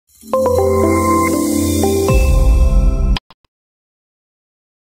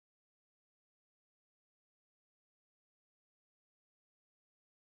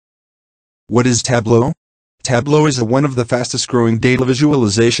What is Tableau? Tableau is one of the fastest growing data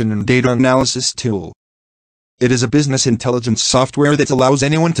visualization and data analysis tool. It is a business intelligence software that allows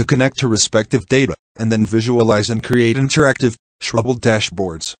anyone to connect to respective data, and then visualize and create interactive, shrubble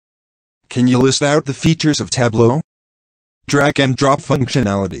dashboards. Can you list out the features of Tableau? Drag and drop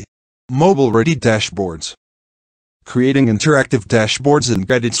functionality. Mobile-ready dashboards. Creating interactive dashboards and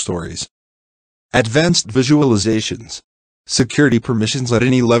guided stories. Advanced visualizations. Security permissions at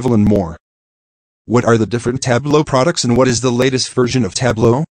any level and more. What are the different Tableau products and what is the latest version of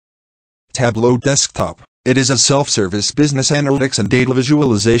Tableau? Tableau Desktop. It is a self-service business analytics and data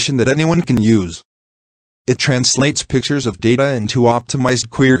visualization that anyone can use. It translates pictures of data into optimized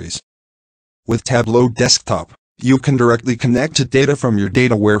queries. With Tableau Desktop, you can directly connect to data from your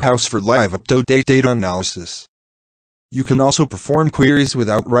data warehouse for live up-to-date data analysis. You can also perform queries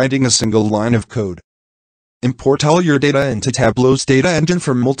without writing a single line of code. Import all your data into Tableau's data engine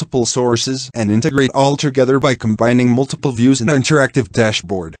from multiple sources and integrate all together by combining multiple views in an interactive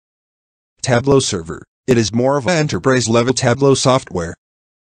dashboard. Tableau Server. It is more of an enterprise-level Tableau software.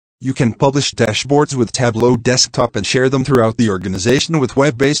 You can publish dashboards with Tableau Desktop and share them throughout the organization with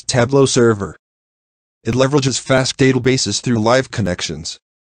web-based Tableau Server. It leverages fast databases through live connections.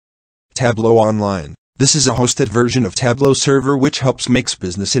 Tableau Online. This is a hosted version of Tableau Server which helps make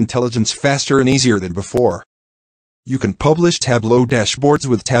business intelligence faster and easier than before. You can publish Tableau dashboards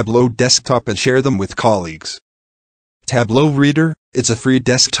with Tableau Desktop and share them with colleagues. Tableau Reader. It's a free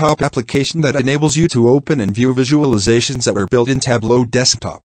desktop application that enables you to open and view visualizations that are built in Tableau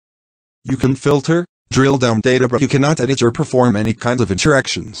Desktop. You can filter, drill down data, but you cannot edit or perform any kinds of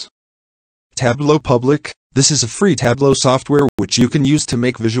interactions. Tableau Public. This is a free Tableau software which you can use to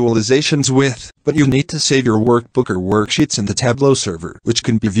make visualizations with, but you need to save your workbook or worksheets in the Tableau server, which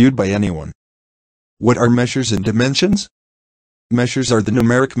can be viewed by anyone. What are measures and dimensions? Measures are the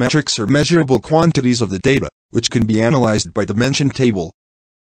numeric metrics or measurable quantities of the data, which can be analyzed by dimension table.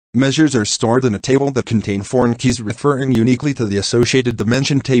 Measures are stored in a table that contain foreign keys referring uniquely to the associated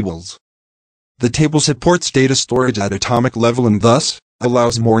dimension tables. The table supports data storage at atomic level and thus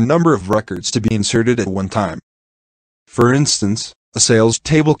allows more number of records to be inserted at one time. For instance, a sales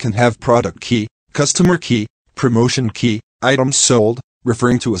table can have product key, customer key, promotion key, items sold,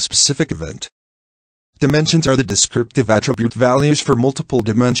 referring to a specific event. Dimensions are the descriptive attribute values for multiple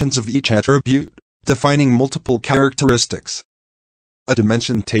dimensions of each attribute, defining multiple characteristics. A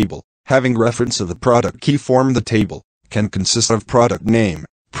dimension table, having reference of the product key form the table, can consist of product name,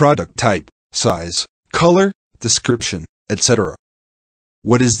 product type, size, color, description, etc.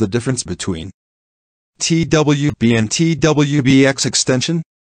 What is the difference between TWB and TWBX extension?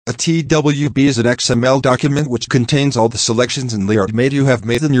 A TWB is an XML document which contains all the selections and layout you have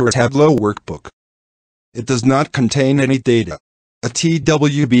made in your Tableau workbook. It does not contain any data. A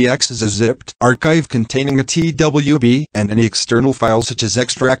TWBX is a zipped archive containing a TWB and any external files such as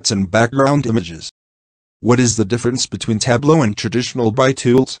extracts and background images. What is the difference between Tableau and traditional BI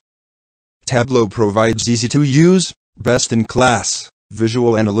tools? Tableau provides easy-to-use, best-in-class,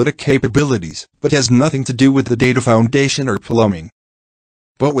 visual analytic capabilities, but has nothing to do with the data foundation or plumbing.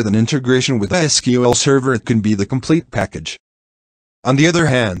 But with an integration with a SQL server it can be the complete package. On the other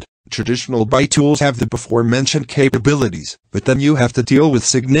hand, traditional BI tools have the before-mentioned capabilities, but then you have to deal with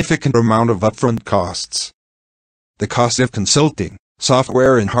significant amount of upfront costs. The cost of consulting,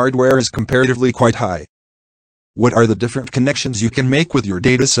 software and hardware is comparatively quite high. What are the different connections you can make with your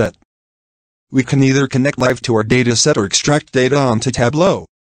dataset? We can either connect live to our dataset or extract data onto Tableau.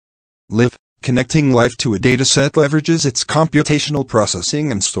 Live. Connecting live to a dataset leverages its computational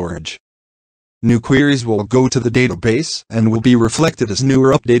processing and storage. New queries will go to the database and will be reflected as new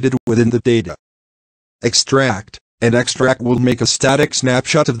or updated within the data. Extract. An extract will make a static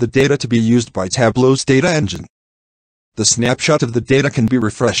snapshot of the data to be used by Tableau's data engine. The snapshot of the data can be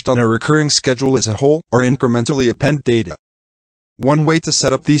refreshed on a recurring schedule as a whole or incrementally append data. One way to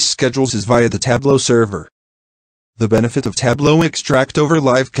set up these schedules is via the Tableau server. The benefit of Tableau Extract over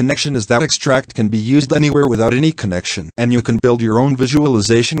Live connection is that Extract can be used anywhere without any connection, and you can build your own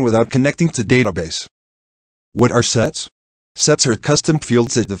visualization without connecting to database. What are sets? Sets are custom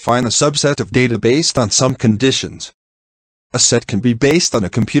fields that define a subset of data based on some conditions. A set can be based on a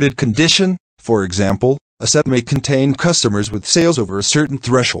computed condition. For example, a set may contain customers with sales over a certain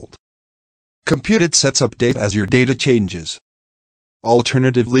threshold. Computed sets update as your data changes.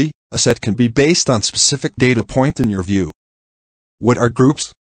 Alternatively, a set can be based on specific data point in your view. What are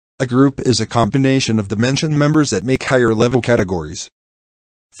groups? A group is a combination of dimension members that make higher-level categories.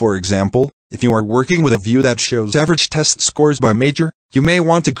 For example, if you are working with a view that shows average test scores by major, you may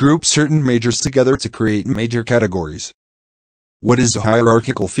want to group certain majors together to create major categories. What is a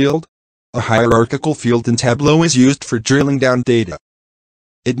hierarchical field? A hierarchical field in Tableau is used for drilling down data.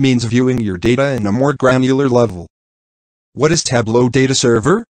 It means viewing your data in a more granular level. What is Tableau Data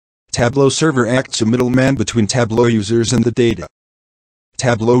Server? Tableau Server acts as a middleman between Tableau users and the data.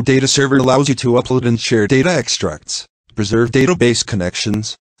 Tableau Data Server allows you to upload and share data extracts, preserve database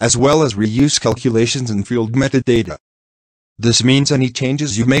connections, as well as reuse calculations and field metadata. This means any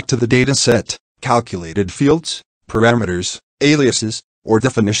changes you make to the dataset, calculated fields, parameters, aliases, or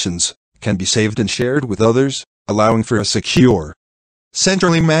definitions, can be saved and shared with others, allowing for a secure,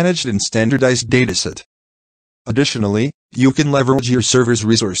 centrally managed and standardized dataset. Additionally, you can leverage your server's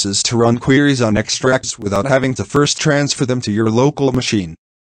resources to run queries on extracts without having to first transfer them to your local machine.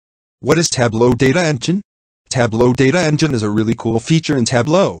 What is Tableau Data Engine? Tableau Data Engine is a really cool feature in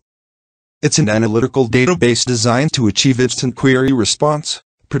Tableau. It's an analytical database designed to achieve instant query response,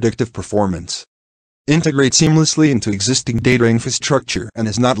 predictive performance, integrate seamlessly into existing data infrastructure, and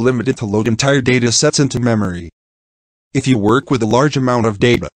is not limited to load entire data sets into memory. If you work with a large amount of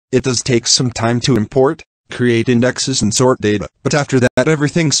data, it does take some time to import, create indexes and sort data, but after that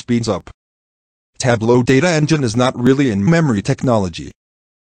everything speeds up. Tableau Data Engine is not really in-memory technology.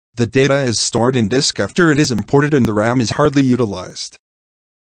 The data is stored in disk after it is imported and the RAM is hardly utilized.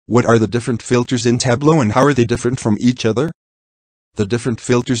 What are the different filters in Tableau and how are they different from each other? The different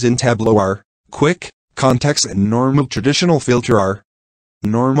filters in Tableau are Quick, Context and Normal. Traditional filter are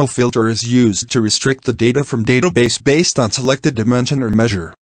Normal filter is used to restrict the data from database based on selected dimension or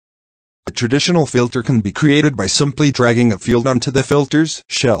measure. A traditional filter can be created by simply dragging a field onto the filters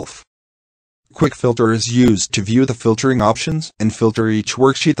shelf. Quick filter is used to view the filtering options and filter each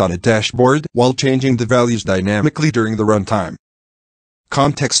worksheet on a dashboard while changing the values dynamically during the runtime.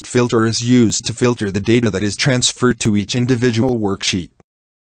 Context filter is used to filter the data that is transferred to each individual worksheet.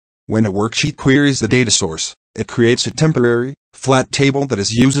 When a worksheet queries the data source, it creates a temporary, flat table that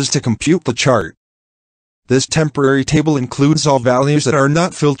is used to compute the chart. This temporary table includes all values that are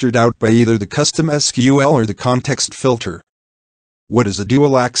not filtered out by either the custom SQL or the context filter. What is a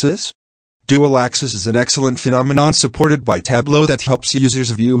dual axis? Dual axis is an excellent phenomenon supported by Tableau that helps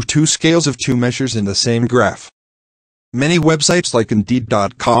users view two scales of two measures in the same graph. Many websites like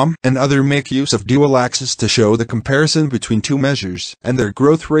Indeed.com and other make use of dual axis to show the comparison between two measures and their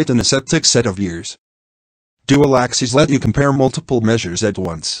growth rate in a set of years. Dual axes let you compare multiple measures at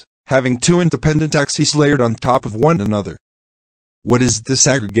once, having two independent axes layered on top of one another. What is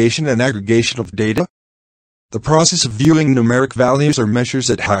disaggregation and aggregation of data? The process of viewing numeric values or measures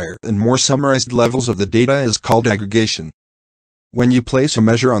at higher and more summarized levels of the data is called aggregation. When you place a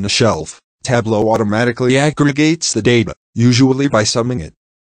measure on a shelf, Tableau automatically aggregates the data, usually by summing it.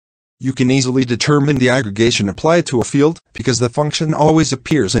 You can easily determine the aggregation applied to a field because the function always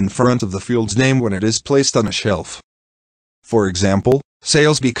appears in front of the field's name when it is placed on a shelf. For example,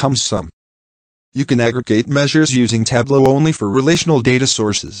 sales becomes sum. You can aggregate measures using Tableau only for relational data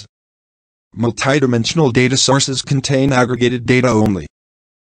sources. Multidimensional data sources contain aggregated data only.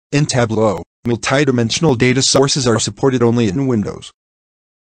 In Tableau, multidimensional data sources are supported only in Windows.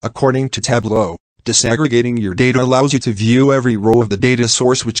 According to Tableau, disaggregating your data allows you to view every row of the data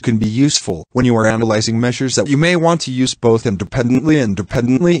source, which can be useful when you are analyzing measures that you may want to use both independently and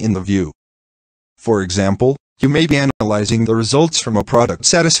dependently in the view. For example, you may be analyzing the results from a product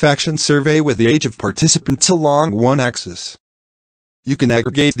satisfaction survey with the age of participants along one axis. You can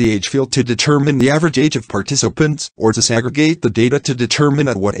aggregate the age field to determine the average age of participants, or disaggregate the data to determine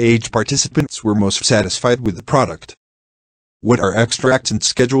at what age participants were most satisfied with the product. What are extracts and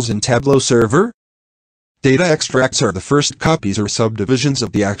schedules in Tableau Server? Data extracts are the first copies or subdivisions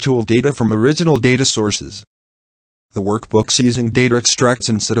of the actual data from original data sources. The workbooks using data extracts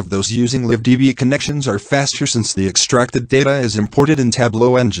instead of those using LibDB connections are faster since the extracted data is imported in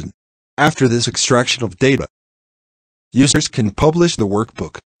Tableau Engine. After this extraction of data, users can publish the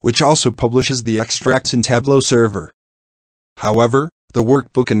workbook, which also publishes the extracts in Tableau Server. However, the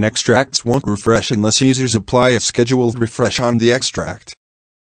workbook and extracts won't refresh unless users apply a scheduled refresh on the extract.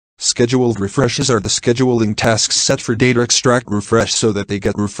 Scheduled refreshes are the scheduling tasks set for data extract refresh so that they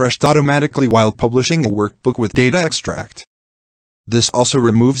get refreshed automatically while publishing a workbook with data extract. This also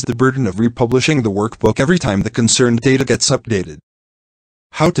removes the burden of republishing the workbook every time the concerned data gets updated.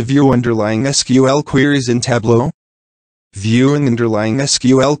 How to view underlying SQL queries in Tableau? Viewing underlying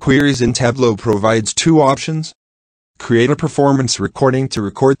SQL queries in Tableau provides two options. Create a performance recording to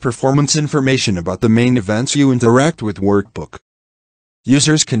record performance information about the main events you interact with workbook.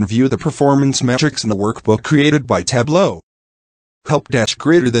 Users can view the performance metrics in the workbook created by Tableau. Help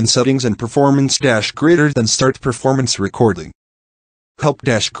greater than settings and performance greater than start performance recording. Help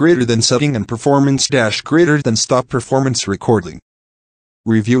greater than setting and performance greater than stop performance recording.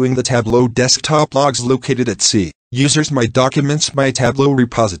 Reviewing the Tableau desktop logs located at C. Users My Documents My Tableau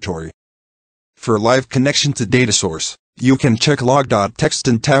repository. For live connection to data source, you can check log.txt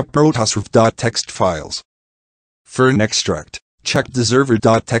and tableau.txt files. For an extract, check the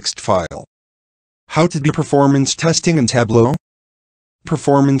server.txt file. How to do performance testing in Tableau?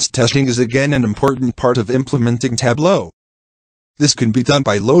 Performance testing is again an important part of implementing Tableau. This can be done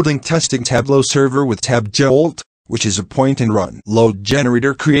by loading testing Tableau server with tabjolt, which is a point-and-run load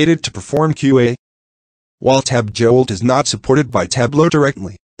generator created to perform QA. While tabjolt is not supported by Tableau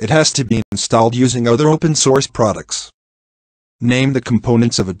directly, it has to be installed using other open-source products. Name the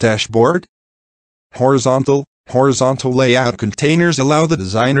components of a dashboard. Horizontal layout containers allow the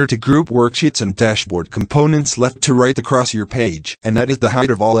designer to group worksheets and dashboard components left to right across your page and edit the height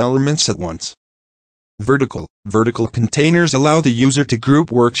of all elements at once. Vertical containers allow the user to group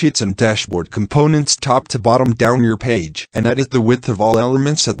worksheets and dashboard components top to bottom down your page and edit the width of all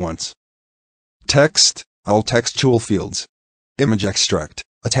elements at once. Text, all textual fields. Image extract.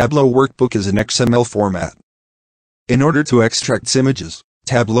 A Tableau workbook is an XML format. In order to extract images,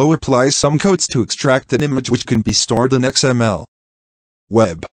 Tableau applies some codes to extract an image which can be stored in XML.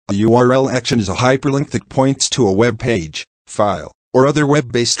 Web. A URL action is a hyperlink that points to a web page, file, or other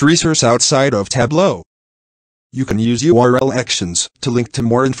web-based resource outside of Tableau. You can use URL actions to link to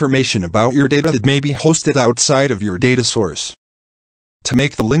more information about your data that may be hosted outside of your data source. To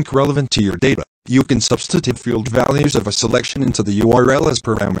make the link relevant to your data, you can substitute field values of a selection into the URL as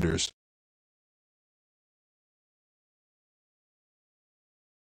parameters.